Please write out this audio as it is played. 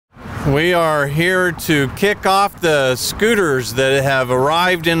We are here to kick off the scooters that have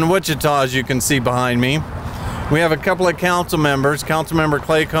arrived in Wichita, as you can see behind me. We have a couple of council members, Councilmember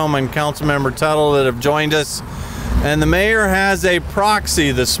Claycomb and Councilmember Tuttle, that have joined us. And the mayor has a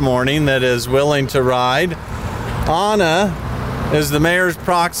proxy this morning that is willing to ride. Anna is the mayor's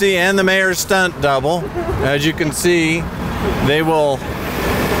proxy and the mayor's stunt double. As you can see, they will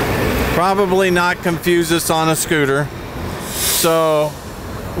probably not confuse us on a scooter. So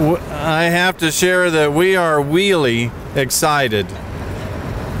I have to share that we are really excited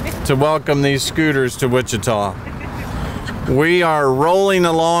to welcome these scooters to Wichita. We are rolling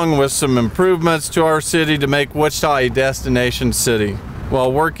along with some improvements to our city to make Wichita a destination city,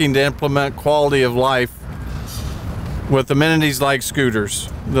 while working to implement quality of life with amenities like scooters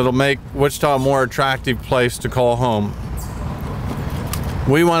that'll make Wichita a more attractive place to call home.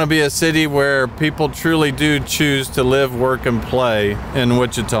 We want to be a city where people truly do choose to live, work, and play in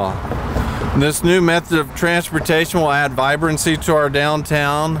Wichita. This new method of transportation will add vibrancy to our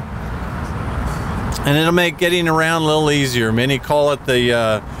downtown, and it'll make getting around a little easier. Many call it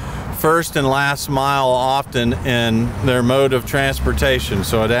the first and last mile often in their mode of transportation,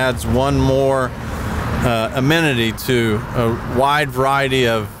 so it adds one more amenity to a wide variety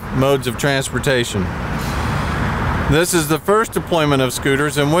of modes of transportation. This is the first deployment of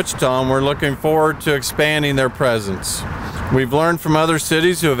scooters in Wichita, and we're looking forward to expanding their presence. We've learned from other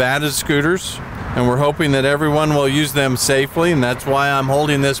cities who have added scooters, and we're hoping that everyone will use them safely, and that's why I'm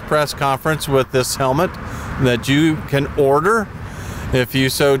holding this press conference with this helmet that you can order if you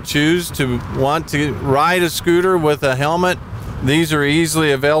so choose to want to ride a scooter with a helmet. These are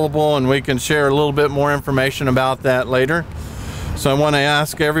easily available, and we can share a little bit more information about that later. So I want to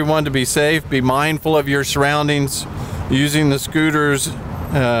ask everyone to be safe, be mindful of your surroundings using the scooters.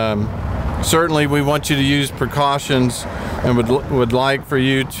 Certainly we want you to use precautions, and would like for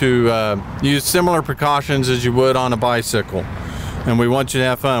you to use similar precautions as you would on a bicycle. And we want you to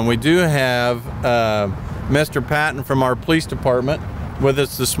have fun. We do have Mr. Patton from our police department with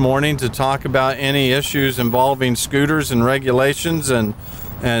us this morning to talk about any issues involving scooters and regulations and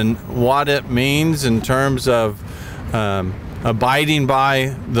what it means in terms of abiding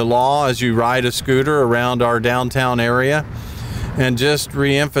by the law as you ride a scooter around our downtown area. And just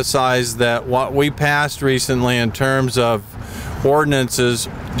re-emphasize that what we passed recently in terms of ordinances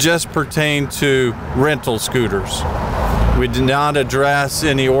just pertain to rental scooters. We did not address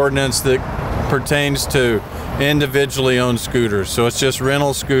any ordinance that pertains to individually owned scooters. So it's just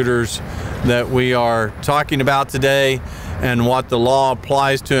rental scooters that we are talking about today and what the law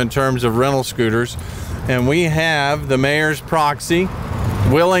applies to in terms of rental scooters. And we have the mayor's proxy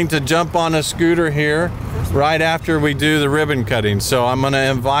willing to jump on a scooter here right after we do the ribbon cutting. So I'm going to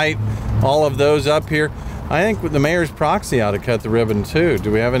invite all of those up here. I think the mayor's proxy ought to cut the ribbon too.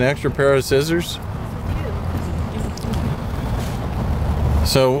 Do we have an extra pair of scissors?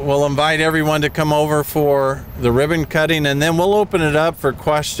 So we'll invite everyone to come over for the ribbon cutting, and then we'll open it up for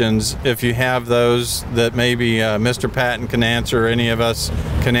questions if you have those that maybe Mr. Patton can answer, or any of us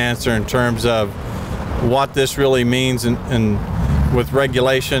can answer, in terms of what this really means and with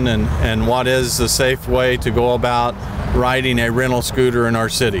regulation and what is the safe way to go about riding a rental scooter in our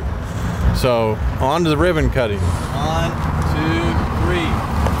city. So on to the ribbon cutting. 1, 2,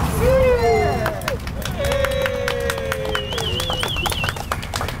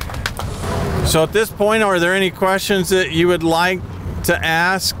 3. So at this point, are there any questions that you would like to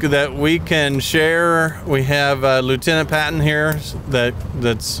ask that we can share? We have Lieutenant Patton here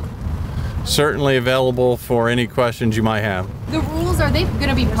that's certainly available for any questions you might have. The rules, are they going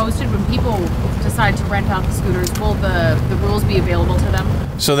to be posted when people decide to rent out the scooters? Will the rules be available to them?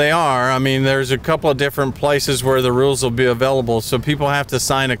 So they are. I mean, there's a couple of different places where the rules will be available. So people have to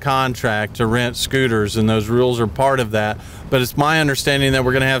sign a contract to rent scooters, and those rules are part of that. But it's my understanding that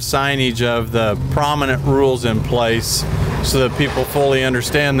we're going to have signage of the prominent rules in place so that people fully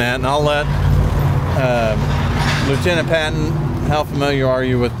understand that. And I'll let Lieutenant Patton, how familiar are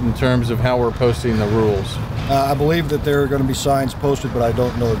you with in terms of how we're posting the rules? I believe that there are going to be signs posted, but I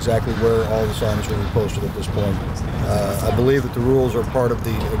don't know exactly where all the signs will be posted at this point. I believe that the rules are part of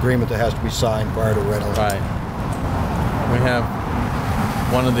the agreement that has to be signed prior to rental. Right. We have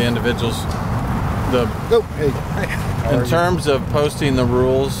one of the individuals. In terms of posting the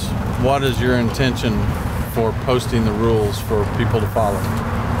rules, what is your intention for posting the rules for people to follow?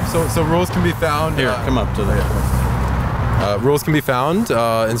 So rules can be found. Here, come up to that. Rules can be found,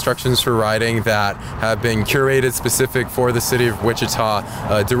 instructions for riding that have been curated specific for the city of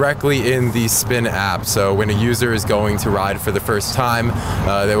Wichita directly in the Spin app. So when a user is going to ride for the first time,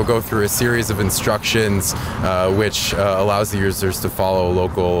 they will go through a series of instructions which allows the users to follow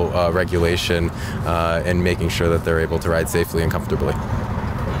local regulation and making sure that they're able to ride safely and comfortably.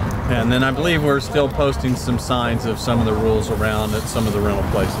 And then I believe we're still posting some signs of some of the rules around at some of the rental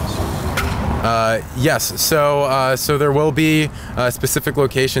places. Yes, so there will be specific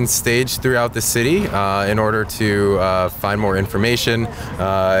locations staged throughout the city in order to find more information.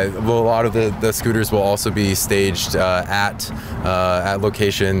 A lot of the scooters will also be staged at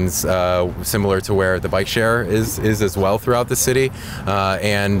locations similar to where the bike share is as well throughout the city.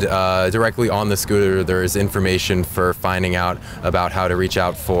 And directly on the scooter, there is information for finding out about how to reach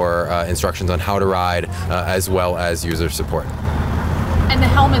out for instructions on how to ride, as well as user support. And the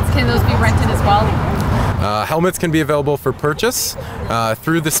helmets, can those be rented as well? Helmets can be available for purchase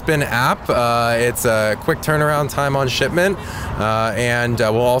through the Spin app. It's a quick turnaround time on shipment, and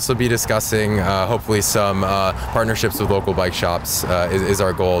we'll also be discussing hopefully some partnerships with local bike shops. Is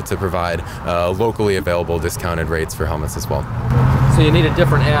our goal to provide locally available discounted rates for helmets as well. So you need a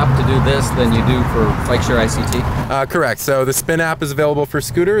different app to do this than you do for Bikeshare ICT? Correct. So the Spin app is available for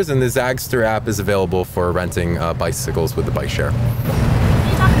scooters, and the Zagster app is available for renting bicycles with the Bikeshare.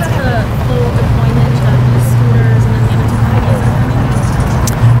 Talk about the full deployment of these scooters and then the other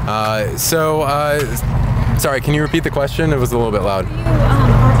two companies. Sorry, can you repeat the question? It was a little bit loud.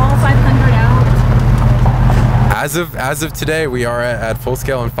 Are all 500 out? As of today, we are at full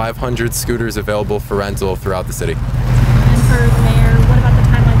scale and 500 scooters available for rental throughout the city. And for the mayor, what about the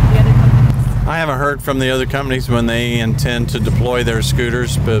timeline for the other companies? I haven't heard from the other companies when they intend to deploy their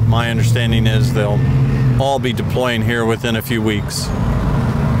scooters, but my understanding is they'll all be deploying here within a few weeks.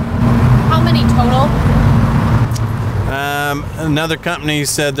 How many total? Another company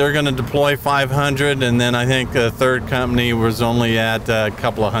said they're going to deploy 500, and then I think a third company was only at a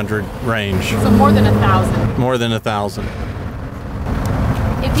couple of hundred range. So more than 1,000. More than 1,000.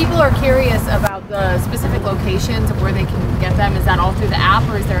 If people are curious about the specific locations of where they can get them, is that all through the app,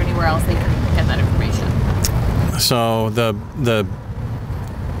 or is there anywhere else they can get that information? So the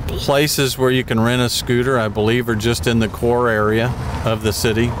places where you can rent a scooter, I believe, are just in the core area of the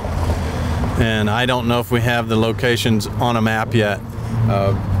city. And I don't know if we have the locations on a map yet.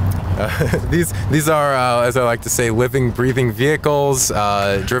 These are, as I like to say, living, breathing vehicles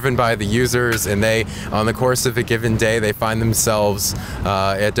driven by the users, and they, on the course of a given day, they find themselves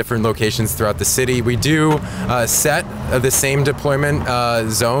at different locations throughout the city. We do set the same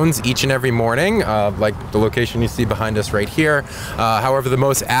deployment zones each and every morning, like the location you see behind us right here. However, the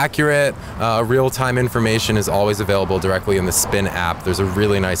most accurate real-time information is always available directly in the Spin app. There's a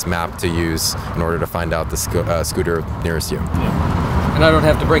really nice map to use in order to find out the scooter nearest you. And I don't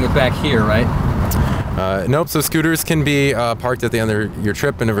have to bring it back here, right? Nope, so scooters can be parked at the end of your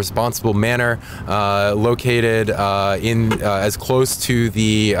trip in a responsible manner, located as close to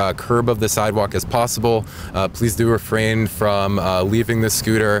the curb of the sidewalk as possible. Please do refrain from leaving the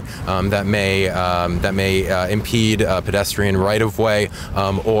scooter that may impede pedestrian right-of-way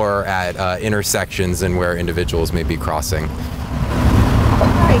or at intersections and where individuals may be crossing. All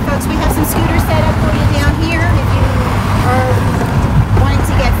right, folks, we have some scooters set up for you down here. If you are wanting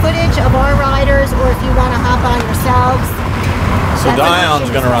to get footage of our riders, or if you want to hop on yourselves. So Dion's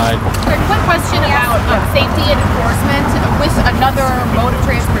going to ride. Quick question about safety and enforcement with another mode of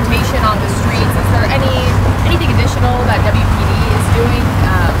transportation on the streets. Is there anything additional that WPD is doing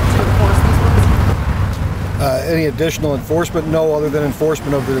to enforce these rules? Any additional enforcement? No, other than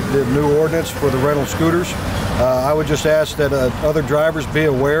enforcement of the new ordinance for the rental scooters. I would just ask that other drivers be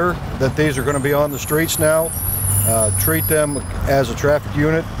aware that these are going to be on the streets now. Treat them as a traffic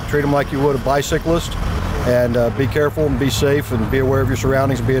unit, treat them like you would a bicyclist, and be careful and be safe and be aware of your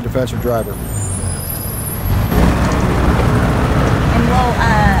surroundings and be a defensive driver. And will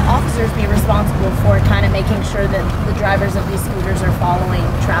officers be responsible for kind of making sure that the drivers of these scooters are following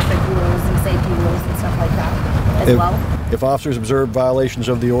traffic rules and safety rules and stuff like that as well? If officers observe violations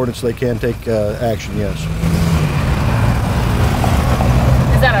of the ordinance, they can take action, yes.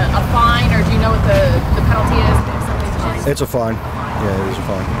 Is that a fine, or do you know what the penalty is? It's a fine. Yeah, it is a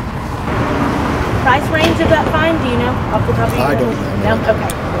fine. Price range of that fine, do you know off the top of your head? I don't know. No? Okay.